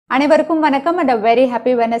அனைவருக்கும் வணக்கம் and a very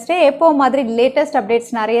happy Wednesday. எப்போ மாதிரி லேட்டஸ்ட் அப்டேட்ஸ்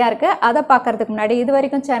நிறைய இருக்கு. அதை பார்க்கிறதுக்கு முன்னாடி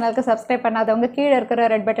இதுவரைக்கும் சேனலுக்கு சப்ஸ்கிரைப் பண்ணாதவங்க கீழே இருக்கிற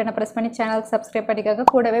ரெட் பட்டனை பிரஸ் பண்ணி சேனலுக்கு சப்ஸ்கிரைப் பண்ணிக்கோங்க.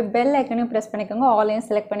 கூடவே பெல் ஐக்கனையும் பிரஸ் பண்ணிக்கோங்க. ஆல்லையும்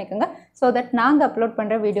செலக்ட் பண்ணிக்கோங்க. ஸோ தட் நாங்கள் அப்லோட்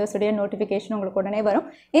பண்ணுற வீடியோஸுடைய நோட்டிஃபிகேஷன் உங்களுக்கு உடனே வரும்.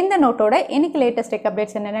 இந்த நோட்டோட இன்னைக்கு லேட்டஸ்ட் டெக்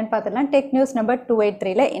அப்டேட்ஸ் என்னென்னு பார்த்துலாம். டெக் நியூஸ் நம்பர்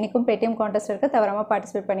 283ல இன்னைக்கும் Paytm Contest இருக்கு. தவறாமல்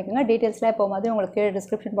பார்ட்டிசிபேட் பண்ணிக்கோங்க. டீட்டெயில்ஸ்லாம் எப்போ மாதிரி உங்களுக்கு கீழே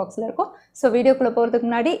டிஸ்கிரிப்ஷன் பாக்ஸில் இருக்கும். ஸோ வீடியோக்குள்ளே போகிறதுக்கு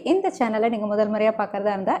முன்னாடி இந்த சேனலை நீங்கள் முதல் முறையாக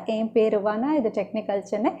பார்க்குறதா இருந்தால் என் பேர் வானா, இது டெக்னிக்கல்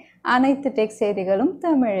சென்னை. அனைத்து டெக் செய்திகளும்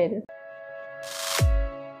தமிழில்.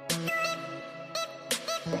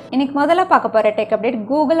 இன்னைக்கு முதல்ல பார்க்க போகிற டெக் அப்டேட்,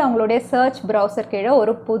 கூகுள் அவங்களுடைய சர்ச் ப்ரௌசர் கீழே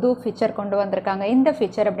ஒரு புது ஃபீச்சர் கொண்டு வந்திருக்காங்க. இந்த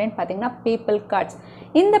ஃபீச்சர் அப்படின்னு பார்த்தீங்கன்னா பீப்புள் கார்ட்ஸ்.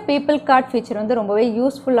 இந்த பீப்புள் கார்ட் ஃபீச்சர் வந்து ரொம்பவே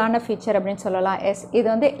யூஸ்ஃபுல்லான ஃபீச்சர் அப்படின்னு சொல்லலாம். இது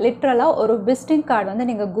வந்து லிட்ரலாக ஒரு விசிட்டிங் கார்டு வந்து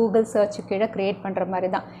நீங்கள் கூகுள் சர்ச் கீழே க்ரியேட் பண்ணுற மாதிரி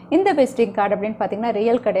தான். இந்த விசிட்டிங் கார்டு அப்படின்னு பார்த்தீங்கன்னா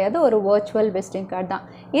ரியல் கிடையாது, ஒரு வர்ச்சுவல் விசிட்டிங் கார்டு தான்.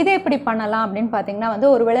 இதை எப்படி பண்ணலாம் அப்படின்னு பார்த்தீங்கன்னா வந்து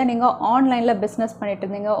ஒருவேளை நீங்கள் ஆன்லைனில் பிஸ்னஸ் பண்ணிட்டு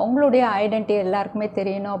இருந்தீங்க, உங்களுடைய ஐடென்டிட்டி எல்லாருக்குமே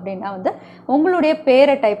தெரியணும் அப்படின்னா வந்து உங்களுடைய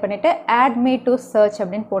பேரை டைப் பண்ணிவிட்டு ஆட் மீ டு சர்ச்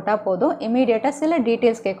அப்படின்னு போட்டால் போதும். இமீடியட்டாக சில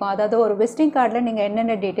டீட்டெயில்ஸ் கேட்கும். அதாவது ஒரு விசிட்டிங் கார்டில் நீங்கள்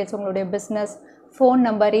என்னென்ன டீட்டெயில்ஸ், உங்களுடைய business, phone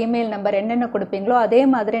number, email number என்னென்ன கொடுப்பீங்களோ அதே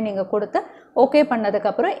மாதிரி நீங்கள் கொடுத்து ஓகே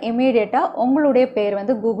பண்ணதுக்கப்புறம் இமீடியட்டாக உங்களுடைய பேர்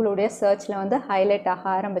வந்து கூகுளுடைய சர்ச்சில் வந்து ஹைலைட் ஆக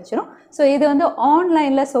ஆரம்பிச்சிடும். ஸோ இது வந்து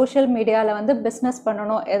ஆன்லைனில் சோஷியல் மீடியாவில் வந்து பிஸ்னஸ்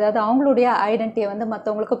பண்ணணும், ஏதாவது அவங்களுடைய ஐடென்டிட்டியை வந்து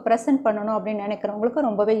மற்றவங்களுக்கு ப்ரெசென்ட் பண்ணணும் அப்படின்னு நினைக்கிறவங்களுக்கு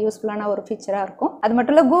ரொம்பவே யூஸ்ஃபுல்லான ஒரு ஃபீச்சராக இருக்கும். அது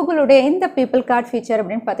மட்டும் இல்லை, கூகுளுடைய இந்த பீப்புள் கார்ட் ஃபீச்சர்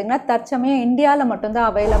அப்படின்னு பார்த்தீங்கன்னா தற்சமயம் இந்தியாவில் மட்டும்தான்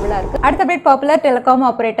அவைலபிளாக இருக்குது. அடுத்தபடி பாப்புலர் டெலிகாம்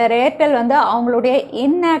ஆப்ரேட்டர் ஏர்டெல் வந்து அவங்களுடைய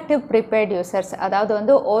இன்ஆக்டிவ் ப்ரீபெய்ட் யூசர்ஸ், அதாவது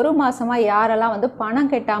வந்து ஒரு மாதமாக யாரெல்லாம் வந்து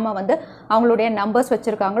பணம் கட்டாமல் வந்து அவங்களுடைய நம்பர்ஸ்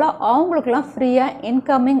வச்சுருக்காங்களோ அவங்களுக்குலாம் ஃப்ரீயாக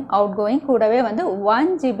இன்கமிங் அவுட் கோயிங் கூடவே வந்து 1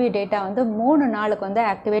 GB டேட்டா வந்து 3 நாளுக்கு வந்து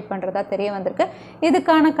ஆக்டிவேட் பண்ணுறதா தெரிய வந்திருக்கு.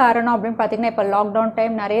 இதுக்கான காரணம் அப்படின்னு பார்த்தீங்கன்னா இப்போ லாக்டவுன்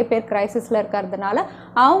டைம் நிறைய பேர் கிரைசிஸில் இருக்கிறதுனால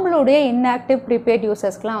அவங்களுடைய இன்ஆக்டிவ் ப்ரீபெய்ட்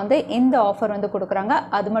யூசர்ஸ்க்குலாம் வந்து இந்த ஆஃபர் வந்து கொடுக்குறாங்க.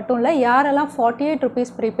 அது மட்டும் இல்லை, யாரெல்லாம் 48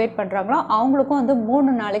 rupees ப்ரீபெய்ட் பண்ணுறாங்களோ அவங்களுக்கும் வந்து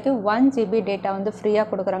 3 நாளைக்கு 1 GB டேட்டா வந்து ஃப்ரீயாக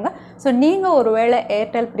கொடுக்குறாங்க. ஸோ நீங்கள் ஒருவேளை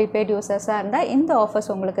ஏர்டெல் ப்ரீபெய்ட் யூசர்ஸாக இருந்தால் இந்த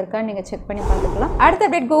ஆஃபர்ஸ் உங்களுக்கு இருக்கா நீங்கள் செக் பண்ணி பார்த்துக்கலாம். அடுத்த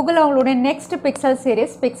அப்டேட், கூகுள் அவங்களுடைய நெக்ஸ்ட் பிக்சல்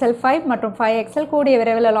சீரிஸ் பிக்சல் 5 மற்றும் 5XL கூடிய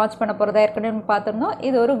விரைவில் லான்ச் பண்ண போகிறதா ஏற்கனவே பார்த்துருந்தோம்.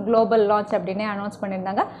 இது ஒரு குளோபல் லான்ச் அப்படின்னே அனௌன்ஸ்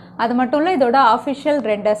பண்ணியிருந்தாங்க. அது மட்டும் இல்லை, இதோட அஃபிஷியல்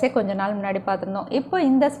ரெண்டர்ஸே கொஞ்ச நாள் முன்னாடி பார்த்துருந்தோம். இப்போ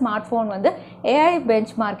இந்த ஸ்மார்ட் ஃபோன் வந்து AI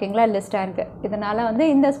பெஞ்ச் மார்க்கிங்கில் லிஸ்ட் ஆயிருக்கு. இதனால் வந்து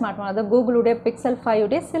இந்த ஸ்மார்ட் ஃபோன் வந்து கூகுளுடைய பிக்சல் 5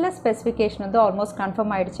 உடைய சில ஸ்பெசிஃபிகேஷன் வந்து ஆல்மோஸ்ட்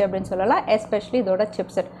கன்ஃபார்ம் ஆயிடுச்சு அப்படின்னு சொல்லலாம். எஸ்பெஷலி இதோட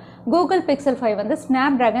சிப்செட். கூகுள் பிக்சல் 5 வந்து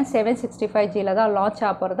ஸ்னாப்டிராகன் 765Gல தான் லான்ச்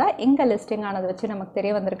ஆக போகிறதா இங்கே லிஸ்டிங் ஆனது வச்சு நமக்கு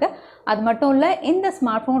தெரிய வந்திருக்கு. அது மட்டும் இல்லை, இந்த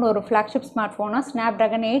ஸ்மார்ட் ஃபோன் ஒரு ஃப்ளாக்ஷிப் ஸ்மார்ட் ஃபோனாக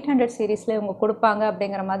ஸ்னாப்டிராகன் 800 சீரீஸில் இவங்க கொடுப்பாங்க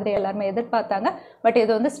அப்படிங்கிற மாதிரி எல்லாருமே எதிர்பார்த்தாங்க. பட்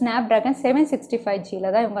இது வந்து ஸ்னாப்டிராகன்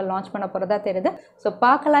 765Gல தான் இவங்க லான்ச் பண்ண போகிறதா தெரியுது. ஸோ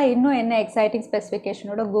பார்க்கலாம் இன்னும் என்ன எக்ஸைட்டிங்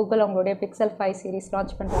ஸ்பெசிஃபிகேஷனோட கூகுள் அவங்களுடைய பிக்சல் 5 சீரீஸ்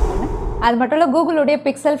லான்ச் பண்ணுறாங்கன்னு. அது மட்டும் இல்லை, கூகுளுடைய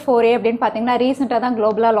பிக்சல் 4a அப்படின்னு பார்த்தீங்கன்னா ரீசெண்டாக தான்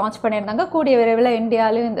குளோபலாக லான்ச் பண்ணியிருந்தாங்க. கூடிய விரைவில்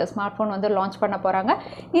இந்தியாவிலும் இந்த ஸ்மார்ட் ஃபோன் வந்து லான்ச் பண்ண போகிறாங்க.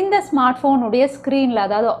 இந்த ஸ்மார்ட் ஃபோனுடைய ஸ்க்ரீனில்,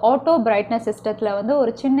 அதாவது ஆட்டோ பிரைட்னஸ் சிஸ்டத்தில் வந்து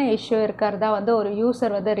ஒரு சின்ன இஷ்யூ இருக்கிறதா வந்து ஒரு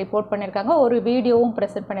யூசர் வந்து ரிப்போர்ட் பண்ணியிருக்காங்க. ஒரு வீடியோவும்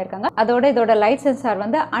ப்ரெசென்ட் பண்ணியிருக்காங்க. அதோட இதோட லைட் சென்சார்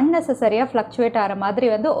வந்து அன்னெசரியாக ஃப்ளக்சுவேட் ஆகிற மாதிரி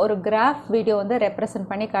வந்து ஒரு கிராஃப் வீடியோ வந்து ரெப்ரசென்ட்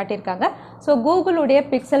பண்ணி காட்டியிருக்காங்க. ஸோ கூகுளுடைய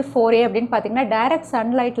பிக்சல் 4a அப்படின்னு பார்த்தீங்கன்னா டைரக்ட்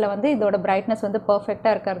சன்லைட்டில் வந்து இதோட பிரைட்னஸ் வந்து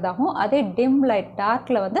பர்ஃபெக்டாக இருக்கிறதாகவும், அதே டிம் லைட்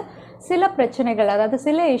டார்க்கில் வந்து சில பிரச்சனைகள், அதாவது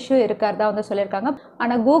சில இஷ்யூ இருக்கிறதா வந்து சொல்லியிருக்காங்க.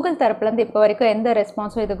 ஆனால் கூகுள் தரப்புலேருந்து இப்போ வரைக்கும் எந்த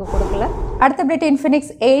ரெஸ்பான்ஸும் இதுக்கு கொடுக்கல. அடுத்த update, Infinix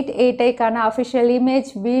 880க்கான official image,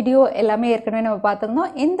 video எல்லாமே ஏற்கனவே நம்ம பார்த்துருந்தோம்.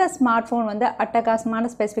 இந்த ஸ்மார்ட் ஃபோன் வந்து அட்டகாசமான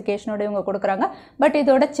ஸ்பெசிஃபிகேஷனோட இவங்க கொடுக்குறாங்க. பட்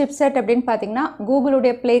இதோட சிப்செட் அப்படின்னு பார்த்தீங்கன்னா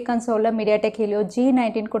கூகுளுடைய ப்ளே கன்சோலில் MediaTek Helio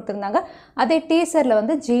G19 கொடுத்துருந்தாங்க. அதே டீசரில்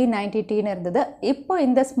வந்து G90Tன்னு இருந்தது. இப்போ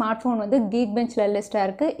இந்த ஸ்மார்ட் ஃபோன் வந்து Geekbenchல லிஸ்ட்டாக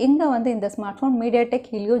இருக்குது. இங்கே வந்து இந்த ஸ்மார்ட் ஃபோன் MediaTek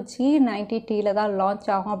Helio G90Tல தான்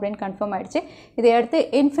லான்ச் ஆகும் அப்படின்னு கன்ஃபார்ம் ஆயிடுச்சு. இதையடுத்து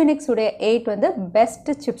Infinix உடைய 8 வந்து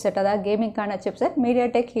பெஸ்ட் சிப்செட், அதாவது கேமிங்கான சிப்செட்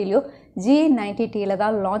MediaTek Helio G90Tல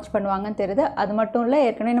தான் லான்ச் பண்ணுவாங்கன்னு தெரியுது. அது மட்டும் இல்லை,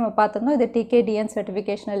 ஏற்கனவே நம்ம பார்த்துருந்தோம் இது TKDN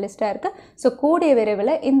சர்டிஃபிகேஷனல் லிஸ்ட்டாக இருக்குது. ஸோ கூடிய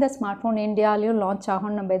விரைவில் இந்த ஸ்மார்ட் ஃபோன் இந்தியாவிலையும் லான்ச்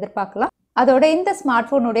ஆகும்னு நம்ம எதிர்பார்க்கலாம். அதோட இந்த ஸ்மார்ட்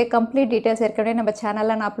ஃபோனுடைய கம்ப்ளீட் டீட்டெயில்ஸ் ஏற்கனவே நம்ம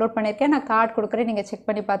சேனலில் நான் அப்லோட் பண்ணியிருக்கேன். நான் கார்டு கொடுக்குறேன், நீங்கள் செக்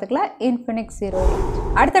பண்ணி பார்த்துக்கலாம். Infinix Zero.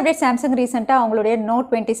 அடுத்த அப்டேட், சாம்சங் ரீசெண்டாக அவங்களுடைய Note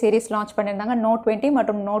 20 சீரிஸ் லான்ச் பண்ணியிருந்தாங்க. Note 20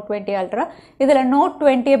 மற்றும் Note 20 Ultra. இதில் Note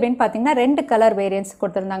 20 அப்படின்னு பார்த்தீங்கன்னா 2 கலர் வேரியன்ஸ்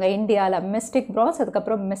கொடுத்துருந்தாங்க இந்தியாவில், மிஸ்டிக் ப்ராஸ்,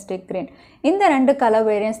 அதுக்கப்புறம் மிஸ்டிக் கிரீன். இந்த 2 கலர்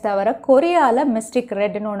வேரியன்ஸ் தவிர கொரியாவில் மிஸ்டிக்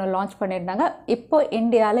ரெட்னு ஒன்று லான்ச் பண்ணியிருந்தாங்க. இப்போ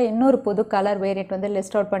இந்தியாவில் இன்னொரு புது கலர் வேரியன்ட் வந்து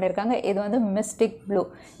லிஸ்ட் அவுட் பண்ணியிருக்காங்க. இது வந்து மிஸ்டிக் ப்ளூ.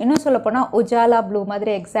 இன்னும் சொல்லப்போனால் உஜாலா ப்ளூ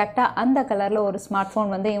மாதிரி எக்ஸாக்டாக அந்த கலரில் ஒரு ஸ்மார்ட்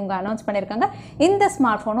ஃபோன் வந்து இவங்க அனௌன்ஸ் பண்ணியிருக்காங்க. இந்த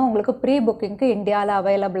ஸ்மார்ட் ஃபோனும் உங்களுக்கு ப்ரீ புக்கிங்க்கு இந்தியாவில்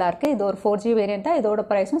அவைலபிளாக இருக்குது. இது ஒரு 4G வேரியண்ட்டாக. இதோட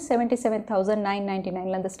ப்ரைஸும்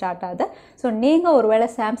 77,999லேருந்து ஸ்டார்ட் ஆகுது. ஸோ நீங்கள் ஒருவேளை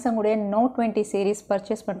சாம்சங்குடைய Note 20 சீரிஸ்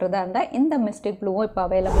பர்ச்சேஸ் பண்ணுறதா இருந்தால் இந்த மிஸ்டிக் ப்ளூவும் இப்போ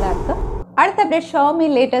அவைலபிளாக இருக்குது. அடுத்த அப்டேட் Xiaomi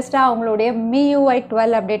லேட்டஸ்ட்டாக அவங்களுடைய MIUI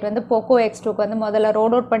 12 அப்டேட் வந்து Poco X2க்கு வந்து முதல்ல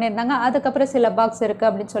ரோல் அவுட் பண்ணியிருந்தாங்க. அதுக்கப்புறம் சில பக்ஸ் இருக்குது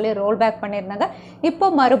அப்படின்னு சொல்லி ரோல் பேக் பண்ணியிருந்தாங்க. இப்போ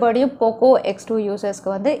மறுபடியும் Poco X2 யூசர்ஸ்க்கு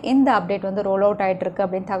வந்து இந்த அப்டேட் வந்து ரோல் அவுட் ஆகிட்டு இருக்கு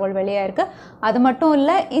அப்படின்னு தகவல் வெளியாயிருக்கு. அது மட்டும்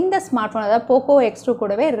இல்லை, இந்த ஸ்மார்ட் ஃபோன் அதாவது Poco X2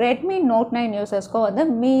 கூடவே Redmi Note 9 யூசர்ஸ்க்கும் வந்து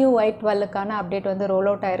MIUI 12க்கான அப்டேட் வந்து ரோல்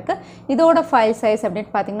அவுட் ஆயிருக்கு. இதோட ஃபைல் சைஸ்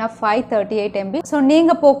அப்படின்னு பார்த்தீங்கன்னா 538 MB. ஸோ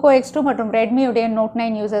நீங்கள் Poco X2 மற்றும் Redmi உடைய Note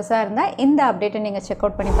 9 யூசர்ஸாக இருந்தால் இந்த அப்டேட்டை நீங்கள் செக்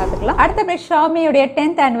அவுட் பண்ணி பார்த்துக்கலாம். அடுத்த Xiaomi உடைய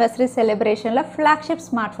 10th anniversary celebrationல flagship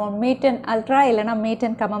smartphone Mi 10 Ultra இல்லனா Mi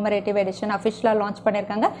 10 commemorative edition officially launch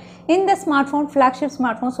பண்ணிருக்காங்க. இந்த smartphone flagship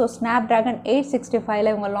smartphone so Snapdragon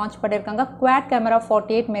 865ல இவங்க லான்ச் பண்ணிருக்காங்க. quad camera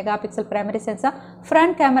 48 megapixel primary sensor,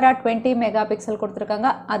 front camera 20 megapixel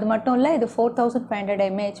கொடுத்திருக்காங்க. அது மட்டும் இல்ல, இது 4500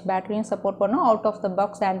 mAh பேட்டரியும் சப்போர்ட் பண்ணும். out of the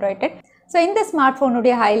box Android. So இந்த ஸ்மார்ட்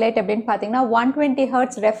ஃபோனுடைய ஹைலைட் அப்படின்னு பார்த்தீங்கன்னா 120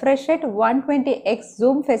 Hz refresh rate, 120x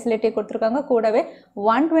zoom facility கொடுத்துருக்காங்க. கூடவே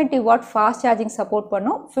 120 watt ஃபாஸ்ட் சார்ஜிங் சப்போர்ட்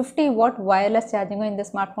பண்ணும், 50 watt வயர்லெஸ் சார்ஜிங்கும் இந்த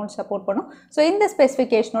ஸ்மார்ட் ஃபோன் சப்போர்ட் பண்ணும். ஸோ இந்த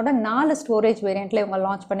ஸ்பெசிஃபிகேஷனோட 4 ஸ்டோரேஜ் வேரியண்ட்டில் இவங்க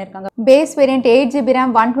லான்ச் பண்ணியிருக்காங்க. Base variant 8GB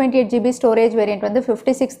RAM 128GB storage variant வந்து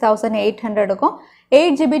 56,800க்கும்,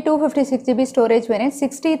 8GB 256GB storage variant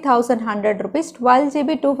 60,100 rupees, 12GB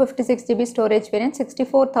 256GB storage variant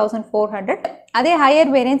 64,400. அதே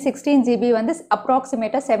ஹையர் வேரியண்ட் 16GB வந்து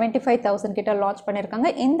அப்ராக்சிமேட்டாக 75,000 கிட்ட லான்ச் பண்ணியிருக்காங்க.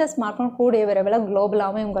 இந்த ஸ்மார்ட் ஃபோன் கூடிய விரைவில்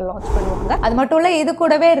குளோபலாகவும் இவங்க லான்ச் பண்ணுவாங்க. அது மட்டும் இல்லை, இது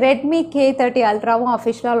கூடவே Redmi K30 அல்ட்ராவும்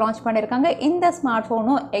அஃபிஷியலாக லான்ச் பண்ணியிருக்காங்க. இந்த ஸ்மார்ட்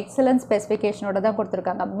ஃபோனும் எக்ஸலன்ட் ஸ்பெசிஃபிகேஷனோட தான்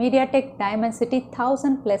கொடுத்துருக்காங்க. MediaTek Dimensity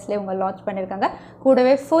 1000+ல இவங்க லான்ச் பண்ணியிருக்காங்க.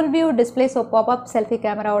 கூடவே full view display, so pop-up selfie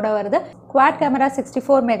கேமராவோட வருது. Quad camera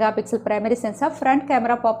 64 megapixel primary sensor, front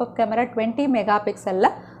camera pop-up camera 20 megapixel,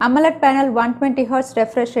 AMOLED panel 120 Hz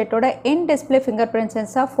refresh rate oda, in-display fingerprint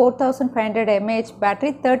sensor, 4500 mAh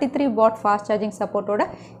battery, 33 watt fast charging support oda.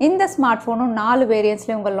 இந்த smart ஃபோனும் 4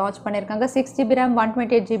 வேரியன்ட்ஸ்ல இவங்க launch பண்ணிருக்காங்க. 6GB RAM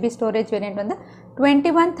 128GB storage variant வந்து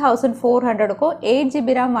 21,400க்கும், 8GB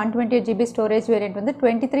RAM 128GB storage variant வந்து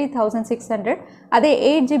 23,600. அதே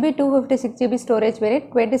 8GB 256GB storage variant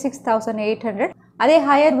 26,800. அதே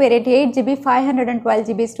higher variant 8GB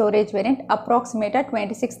 512GB storage variant அப்ராக்சிமேட்டாக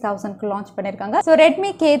 26,000க்கு launch பண்ணியிருக்காங்க. So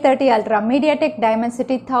Redmi K30 Ultra MediaTek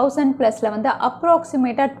Dimensity 1000+ல வந்து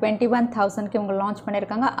அப்ராக்சிமேட்டாக 21,000க்கு இவங்க லான்ச்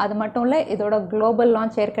பண்ணியிருக்காங்க. அது மட்டும் இல்லை, இதோட குளோபல்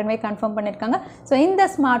லான்ச் ஏற்கனவே கன்ஃபார்ம் பண்ணியிருக்காங்க. ஸோ இந்த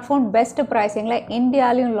ஸ்மார்ட் ஃபோன் பெஸ்ட் ப்ரைஸிங்கில்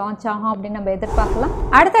இந்தியாலையும் லான்ச் ஆகும் அப்படின்னு நம்ம எதிர்பார்க்கலாம்.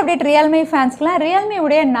 அடுத்த அப்டேட் Realme ஃபேன்ஸ்க்குலாம் Realme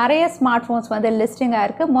உடைய நிறைய ஸ்மார்ட் ஃபோன்ஸ் வந்து லிஸ்டிங்காக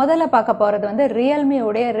இருக்குது. முதல்ல பார்க்க போகிறது வந்து Realme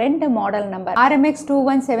உடைய 2 மாடல் நம்பர் RMX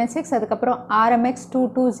 2176, அதுக்கப்புறம் RMX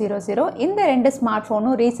 2200. இந்த 2 ஸ்மார்ட்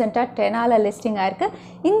ஃபோனும் ரீசெண்டாக 10ஆல லிஸ்டிங் ஆயிருக்கு.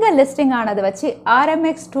 இங்கே லிஸ்டிங் ஆனது வச்சு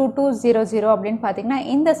RMX 2200 அப்படின்னு பார்த்தீங்கன்னா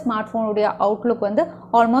இந்த ஸ்மார்ட் ஃபோனுடைய அவுட்லுக் வந்து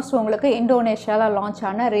ஆல்மோஸ்ட் உங்களுக்கு இந்தோனேஷியாவில் லான்ச்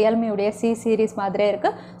ஆன Realme உடைய C சீரீஸ் மாதிரியே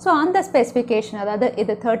இருக்குது. ஸோ அந்த ஸ்பெசிஃபிகேஷன், அதாவது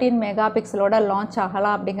இது 13 மெகாபிக்சலோட லான்ச்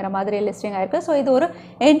ஆகலாம் அப்படிங்கிற மாதிரி லிஸ்டிங் ஆயிருக்கு. ஸோ இது ஒரு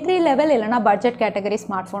என்ட்ரி லெவல் இல்லைனா பட்ஜெட் கேட்டகரி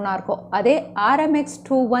ஸ்மார்ட் ஃபோனாக இருக்கும். அதே RMX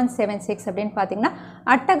 2176 அப்படின்னு பார்த்தீங்கன்னா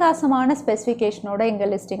அட்டகாசமான ஸ்பெசிஃபிகேஷனோட இங்கே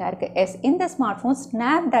லிஸ்டிங் ஆயிருக்கு. இந்த ஸ்மார்ட் ஃபோன்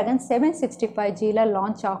Snapdragon 765Gல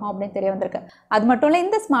லான்ச் ஆகும் அப்படின்னு தெரிய வந்திருக்கு. அது மட்டும் இல்லை,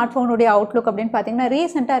 இந்த ஸ்மார்ட் ஃபோனுடைய அவுட்லுக் அப்படின்னு பார்த்தீங்கன்னா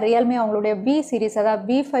ரீசெண்டாக Realme அவங்களுடைய V சீரிஸ் அதாவது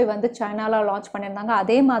V5 வந்து சைனாவில் லான்ச் பண்ணியிருந்தாங்க.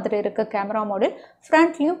 அதே மாதிரி இருக்க camera model,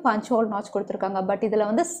 ஃப்ரண்ட்லையும் punch hole notch கொடுத்துருக்காங்க. பட் இதில்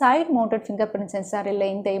வந்து side mounted finger print sensor இல்லை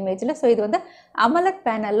இந்த இமேஜில். ஸோ இது வந்து AMOLED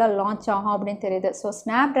பேனலில் லான்ச் ஆகும் அப்படின்னு தெரியுது. So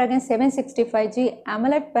Snapdragon 765G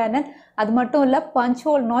AMOLED panel, அது மட்டும் இல்லை punch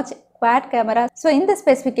hole notch, quad camera. So இந்த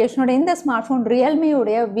ஸ்பெசிஃபிகேஷனோட இந்த ஸ்மார்ட் ஃபோன் Realme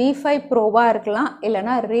உடைய V5 ப்ரோவாக இருக்கலாம்,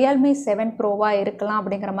 இல்லைனா Realme 7 ப்ரோவாக இருக்கலாம்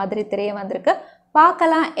அப்படிங்கிற மாதிரி தெரிய வந்திருக்கு.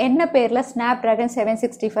 பார்க்கலாம் என்ன பேரில் Snapdragon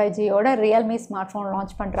 765Gயோட Realme smart phone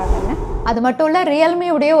launch பண்ணுறாங்கன்னு. அது மட்டும் இல்லை, Realme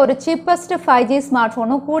உடைய ஒரு சீப்பஸ்ட் 5G ஸ்மார்ட்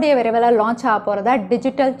ஃபோனும் கூடிய விரைவில் லான்ச் ஆக போகிறதா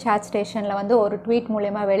டிஜிட்டல் சாட் ஸ்டேஷனில் வந்து ஒரு ட்வீட்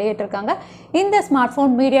மூலமாக வெளியிட்டிருக்காங்க. இந்த smart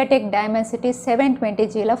phone MediaTek Dimensity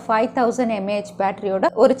 720Gல 5000 mAh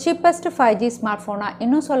பேட்டரியோட ஒரு சீப்பஸ்ட் 5G ஸ்மார்ட் ஃபோனாக,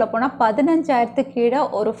 இன்னும் சொல்ல போனால் 15,000 கீழே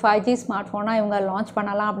ஒரு 5G ஸ்மார்ட் ஃபோனாக இவங்க லான்ச்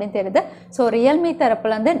பண்ணலாம் அப்படின்னு தெரியுது. ஸோ Realme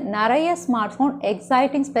தரப்புலேருந்து நிறைய ஸ்மார்ட் ஃபோன்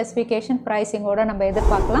எக்ஸைட்டிங் ஸ்பெசிஃபிகேஷன் ப்ரைஸிங்கோட நம்ம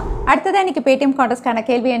எதிர்பார்க்கலாம். அடுத்ததான் இன்னைக்கு Paytm Contestக்கான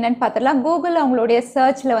கேள்வி என்னன்னு பார்த்தலாம். கூகுள் அவங்களுடைய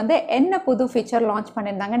சர்ச்ல வந்து என்ன புது ஃபீச்சர் லான்ச்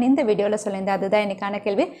பண்ணியிருந்தாங்கன்னு இந்த வீடியோவில் சொல்லியிருந்தேன். அதுதான் இன்னைக்கான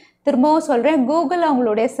கேள்வி. திரும்பவும் சொல்கிறேன், கூகுள்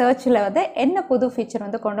அவங்களுடைய சர்ச்சில் வந்து என்ன புது ஃபீச்சர்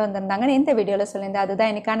வந்து கொண்டு வந்திருந்தாங்கன்னு இந்த வீடியோவில் சொல்லியிருந்தேன். அதுதான்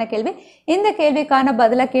இன்னைக்கான கேள்வி. இந்த கேள்விக்கான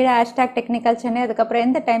பதிலை கீழே #technicalchennai, அதுக்கப்புறம்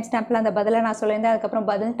எந்த டைம் ஸ்டாம்பில் அந்த பதிலை நான் சொல்லியிருந்தேன், அதுக்கப்புறம்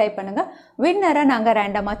பதில் டைப் பண்ணுங்க. வின்னரை நாங்கள்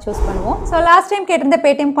ரேண்டமாக சூஸ் பண்ணுவோம். ஸோ லாஸ்ட் டைம் கேட்டிருந்த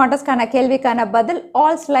Paytm Contestக்கான கேள்விக்கான பதில்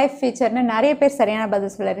ஆல்ஸ் லைஃப் ஃபீச்சர்னு நிறைய பேர் சரியான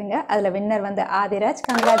பதில் சொல்லுறீங்க. அதில் வின்னர் வந்து ஆதிராஜ்.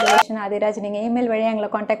 கங்க்ராச்சுலேஷன் ஆதிராஜ். நீங்கள் இமெயில் வழியாக எங்களை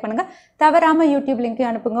காண்டாக்ட் பண்ணுங்கள். தவறாமல் யூடியூப்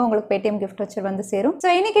லிங்க்கையும் அனுப்புங்க, உங்களுக்கு பேடிஎம் கிஃப்ட் வச்சு வந்து சேரும். ஸோ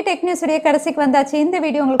இன்னைக்கு டெக் நியூஸ் உடைய கடைசிக்கு வந்தாச்சு. இந்த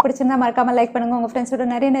வீடியோ உங்களுக்கு பிடிச்சிருந்தா மறக்காமல் லைக் பண்ணுங்கள், உங்கள் ஃப்ரெண்ட்ஸோட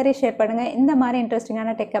நிறைய ஷேர் பண்ணுங்கள். இந்த மாதிரி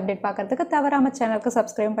இன்ட்ரெஸ்டிங்கான டெக் அப்டேட் பார்க்கறதுக்கு தவறாமல் சேனலுக்கு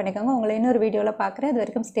சப்ஸ்கிரைப் பண்ணிக்கோங்க. உங்களை இன்னொரு வீடியோவில் பார்க்குறேன். அது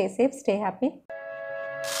வரைக்கும் ஸ்டே சேஃப், ஸ்டே ஹாப்பி.